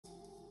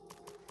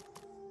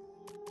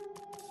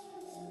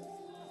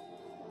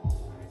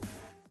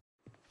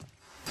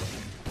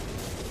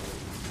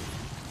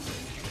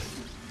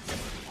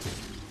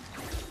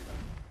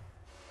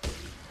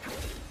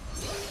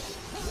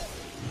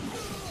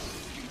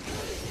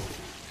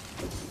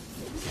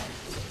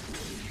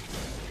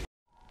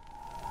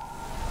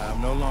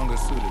no longer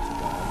suited to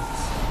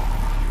violence.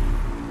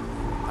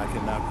 I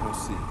can now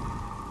proceed.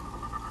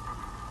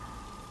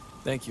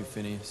 Thank you,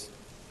 Phineas.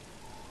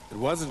 It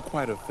wasn't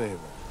quite a favor.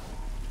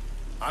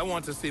 I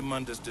want to see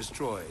Mundus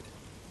destroyed,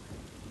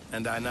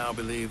 and I now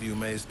believe you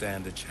may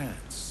stand a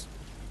chance.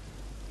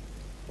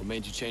 What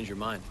made you change your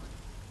mind?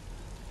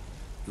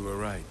 You were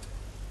right.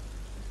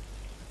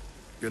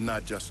 You're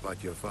not just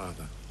like your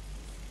father.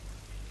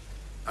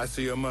 I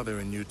see your mother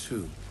in you,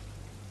 too.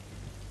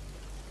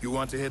 You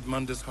want to hit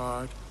Mundus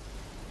hard?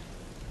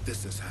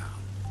 This is how.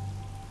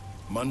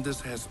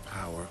 Mundus has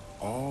power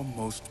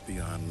almost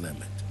beyond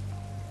limit,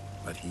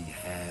 but he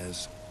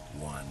has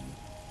one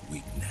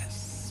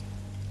weakness.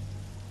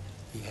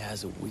 He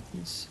has a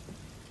weakness?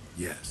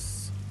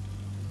 Yes.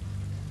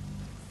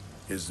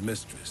 His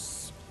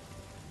mistress,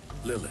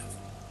 Lilith.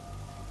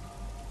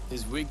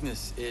 His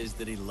weakness is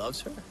that he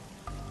loves her?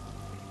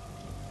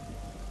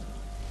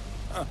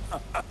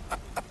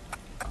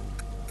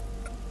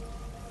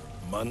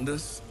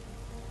 Mundus?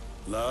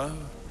 Love?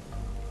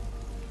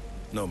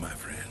 No, my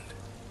friend.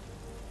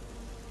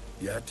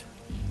 Yet,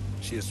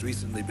 she has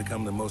recently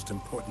become the most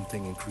important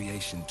thing in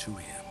creation to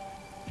him.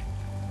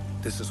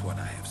 This is what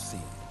I have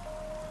seen.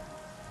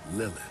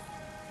 Lilith,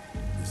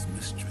 his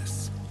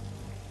mistress,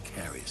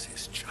 carries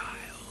his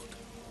child,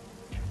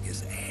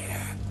 his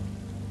heir.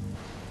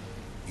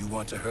 You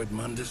want to hurt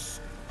Mundus?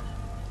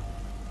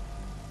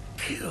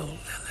 Kill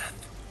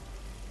Lilith.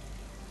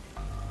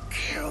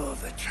 Kill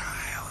the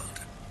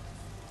child.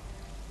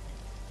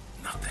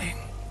 Nothing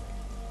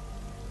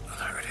will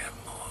hurt him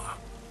more.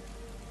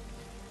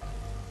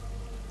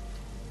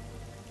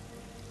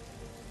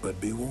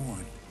 But be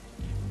warned,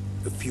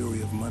 the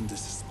fury of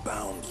Mundus is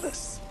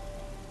boundless.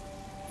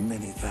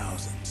 Many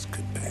thousands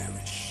could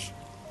perish.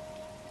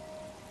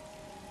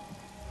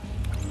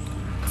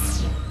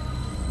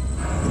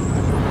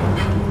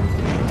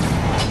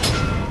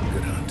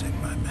 Good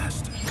hunting, my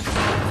master.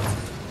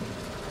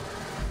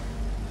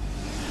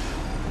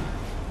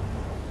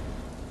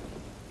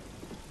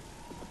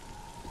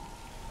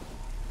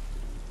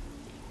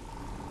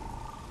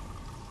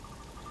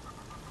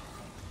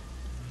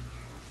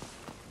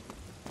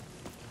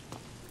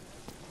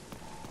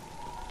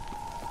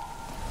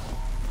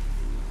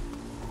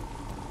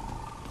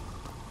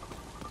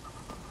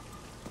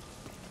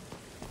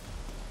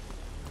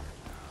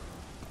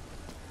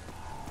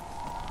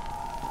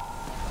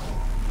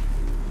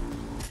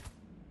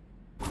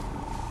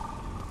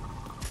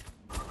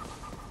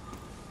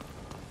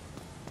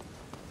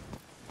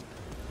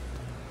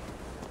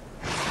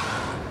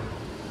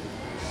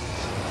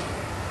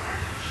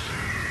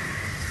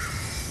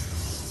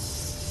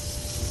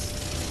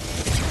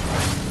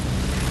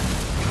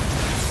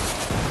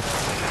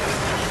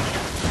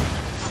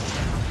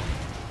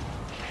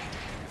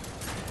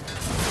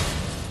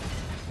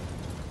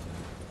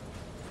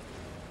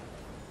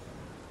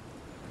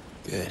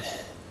 Good.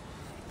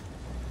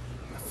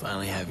 I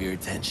finally have your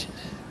attention.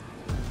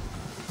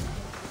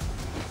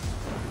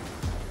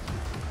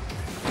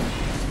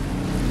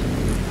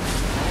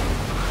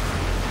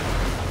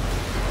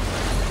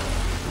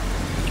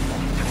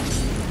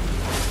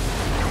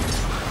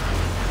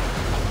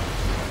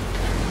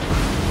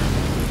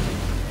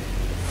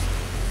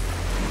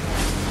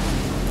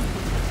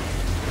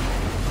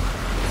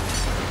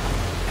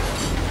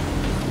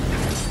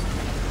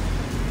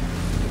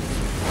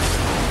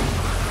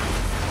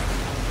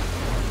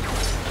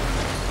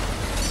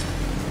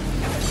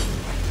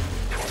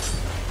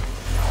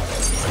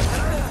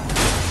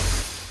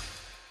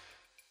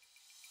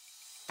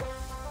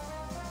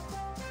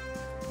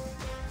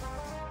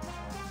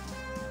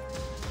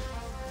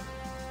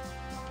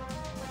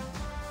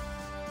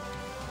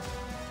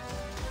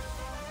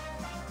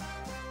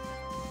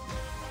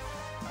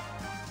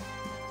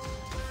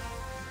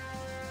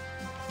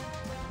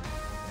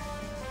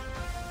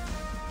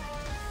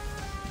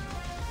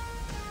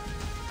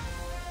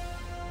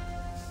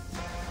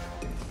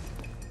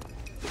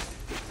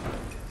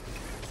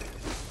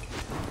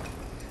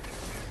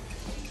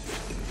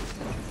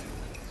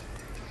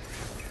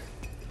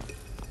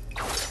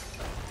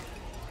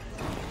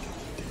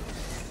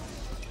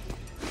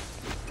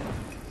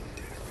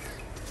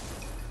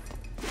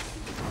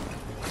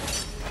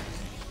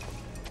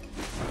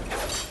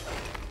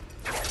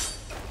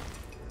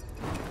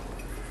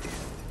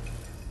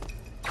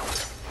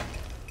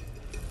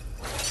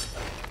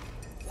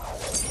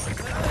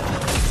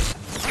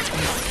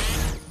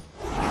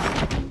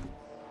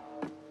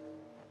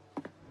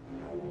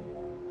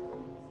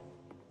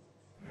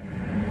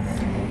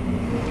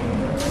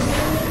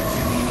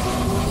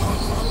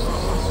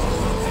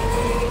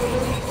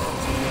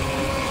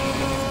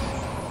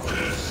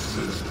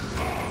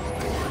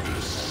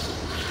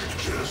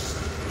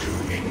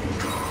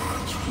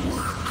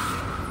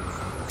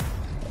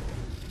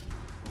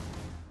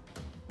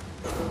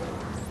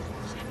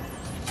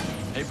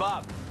 Hey,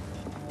 Bob.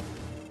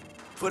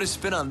 Put a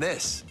spin on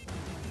this.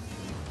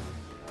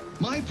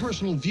 My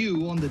personal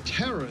view on the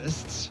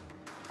terrorists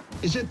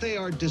is that they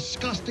are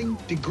disgusting,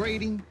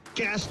 degrading,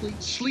 ghastly,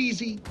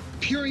 sleazy,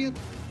 prurient,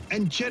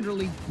 and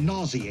generally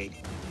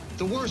nauseating.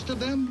 The worst of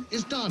them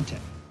is Dante.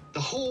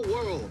 The whole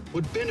world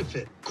would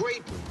benefit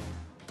greatly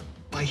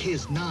by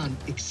his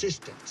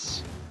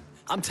non-existence.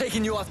 I'm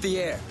taking you off the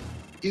air.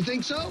 You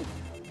think so?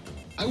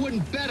 I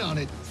wouldn't bet on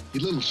it, you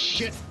little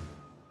shit.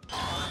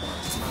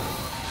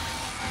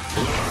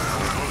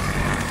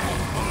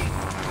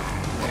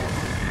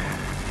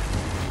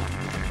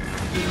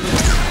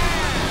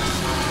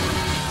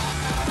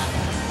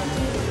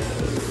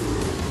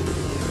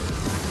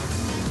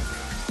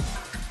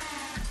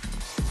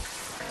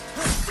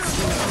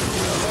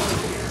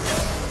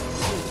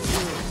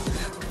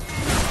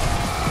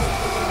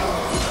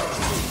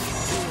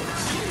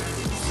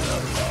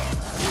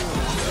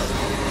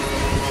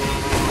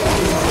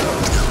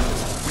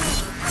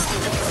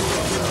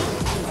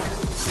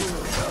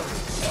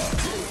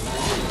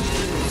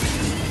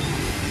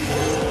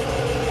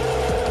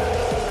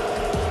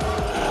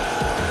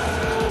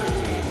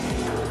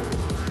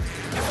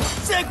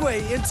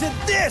 Segue into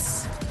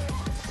this!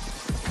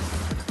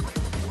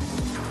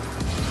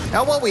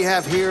 Now what we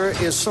have here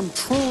is some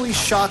truly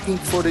shocking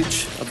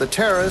footage of the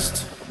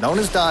terrorist, known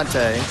as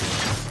Dante,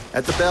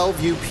 at the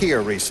Bellevue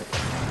Pier recently.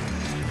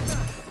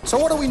 So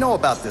what do we know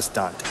about this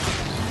Dante?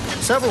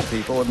 Several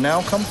people have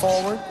now come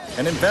forward,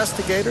 and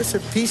investigators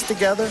have pieced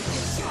together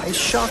a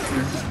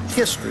shocking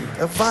history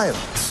of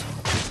violence.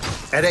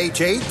 At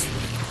age 8,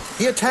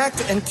 he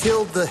attacked and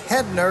killed the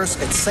head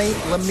nurse at St.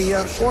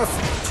 Lamia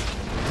Orphanage.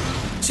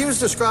 She was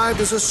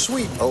described as a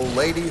sweet old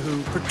lady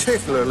who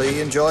particularly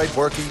enjoyed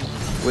working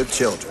with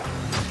children.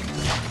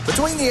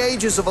 Between the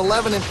ages of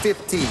 11 and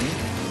 15,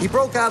 he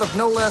broke out of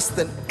no less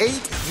than 8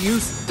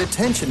 youth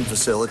detention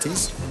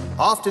facilities,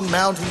 often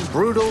mounting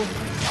brutal,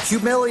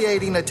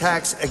 humiliating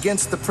attacks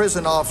against the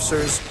prison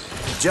officers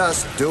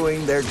just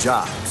doing their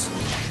jobs.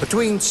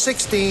 Between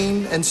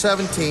 16 and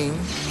 17,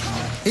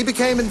 he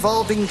became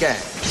involved in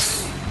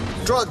gangs,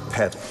 drug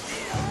peddling,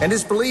 and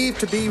is believed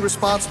to be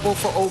responsible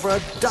for over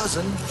a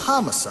dozen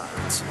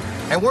homicides.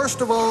 And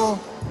worst of all,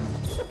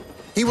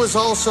 he was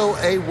also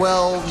a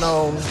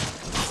well-known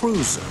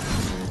cruiser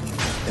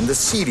in the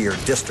seedier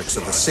districts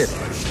of the city,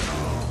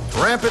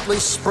 rampantly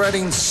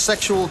spreading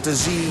sexual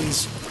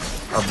disease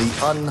of the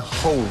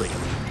unholy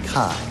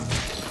kind.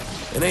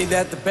 And ain't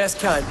that the best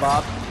kind,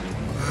 Bob?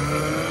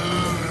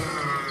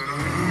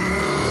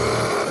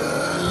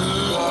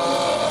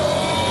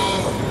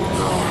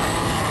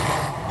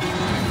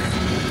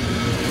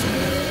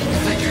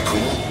 Think you're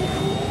cool?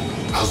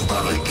 How's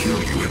about I kill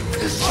you and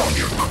piss on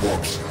your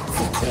corpse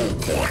for cool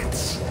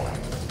points?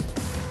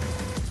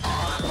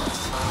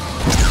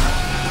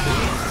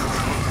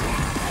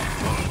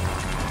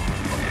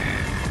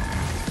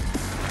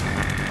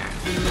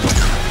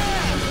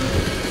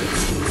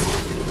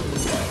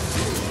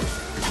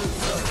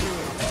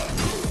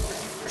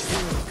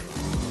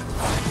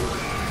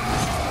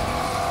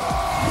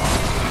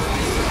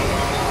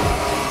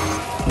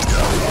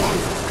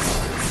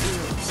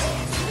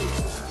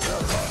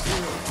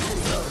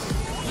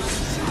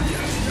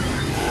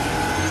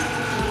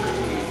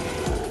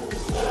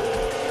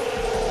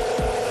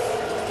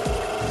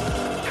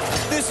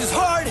 This is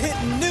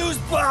hard-hitting news,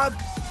 Bob!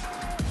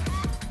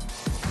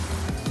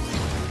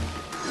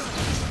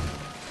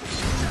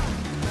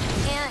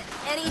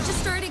 And he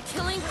just started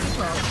killing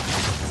people.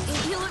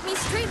 He looked me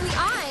straight in the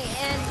eye,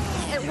 and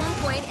at one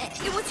point,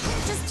 it was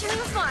just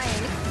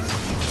terrifying.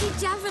 He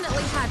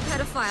definitely had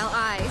pedophile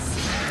eyes.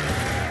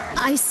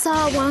 I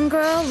saw one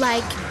girl,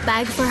 like,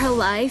 beg for her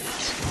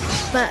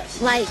life, but,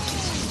 like,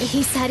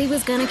 he said he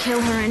was gonna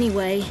kill her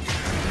anyway.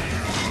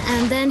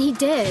 And then he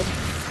did.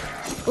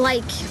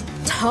 Like,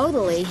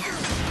 totally.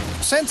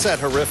 Since that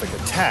horrific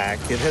attack,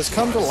 it has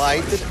come to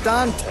light that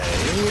Dante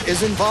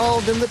is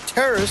involved in the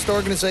terrorist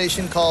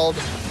organization called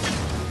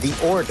The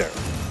Order.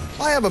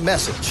 I have a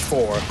message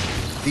for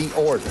The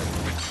Order.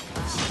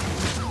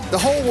 The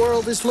whole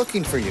world is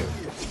looking for you.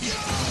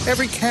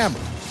 Every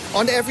camera,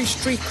 on every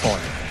street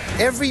corner,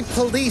 every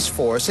police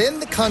force in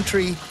the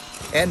country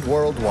and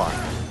worldwide.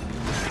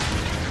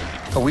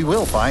 But we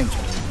will find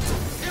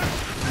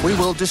you. We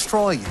will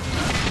destroy you.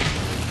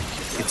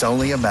 It's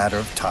only a matter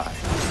of time.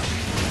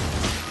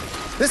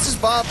 This is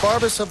Bob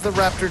Barbas of the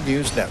Raptor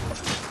News Network.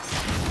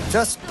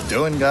 Just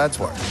doing God's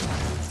work.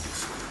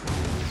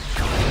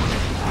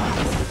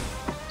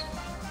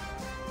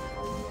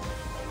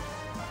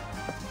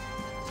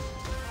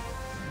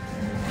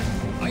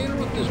 I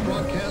interrupt this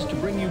broadcast to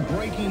bring you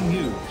breaking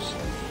news.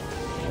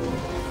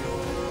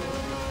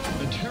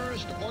 The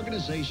terrorist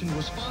organization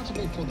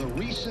responsible for the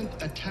recent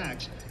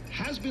attacks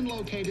has been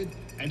located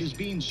and is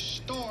being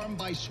stormed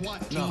by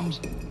SWAT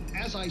teams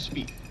as I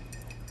speak.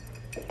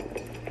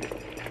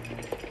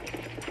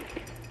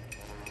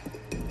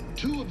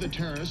 2 of the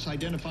terrorists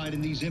identified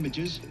in these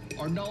images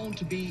are known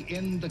to be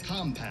in the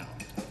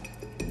compound.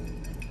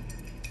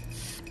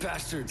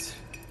 Bastards.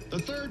 The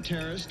 3rd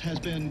terrorist has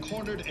been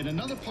cornered in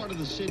another part of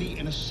the city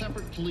in a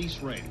separate police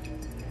raid.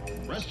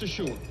 Rest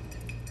assured,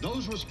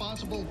 those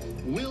responsible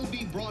will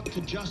be brought to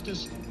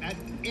justice at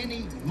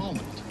any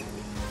moment,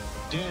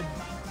 dead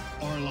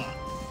or alive.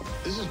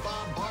 This is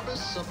Bob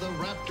Barbas of the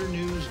Raptor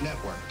News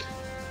Network.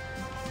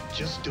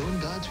 just doing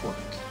God's work.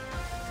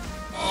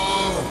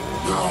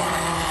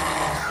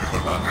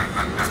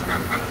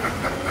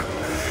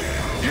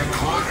 You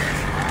caught it.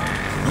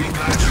 We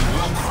got you.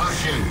 We'll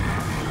crush you.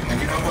 And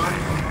you know what?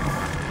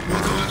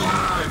 We'll do it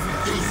live.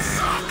 You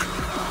suck.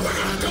 We're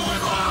gonna do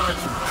it live.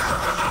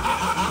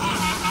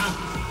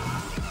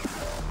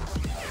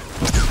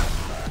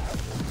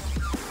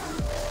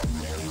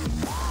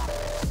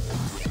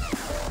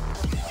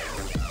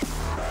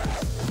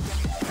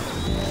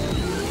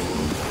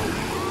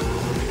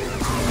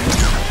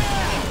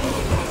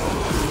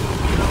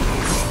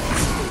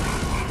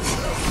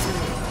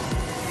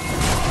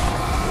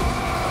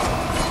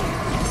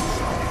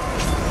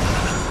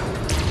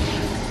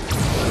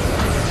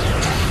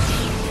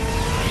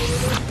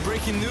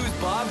 Breaking news,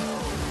 Bob.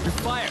 You're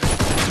fired.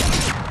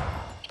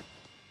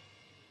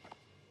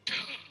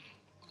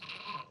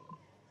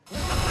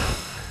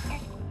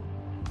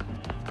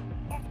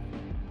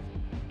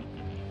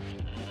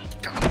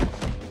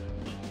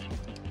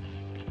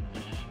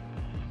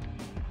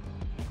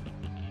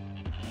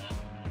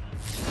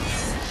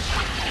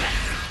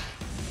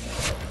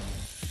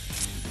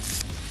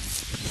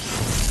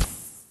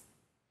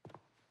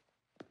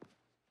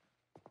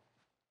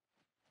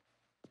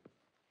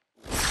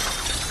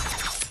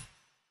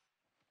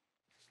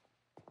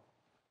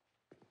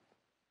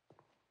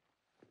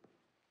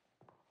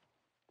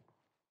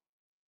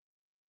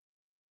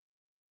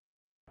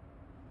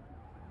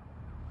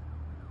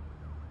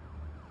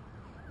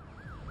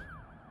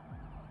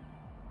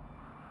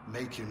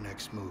 Make your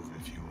next move,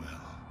 if you will.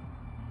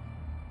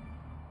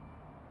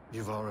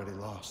 You've already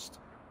lost.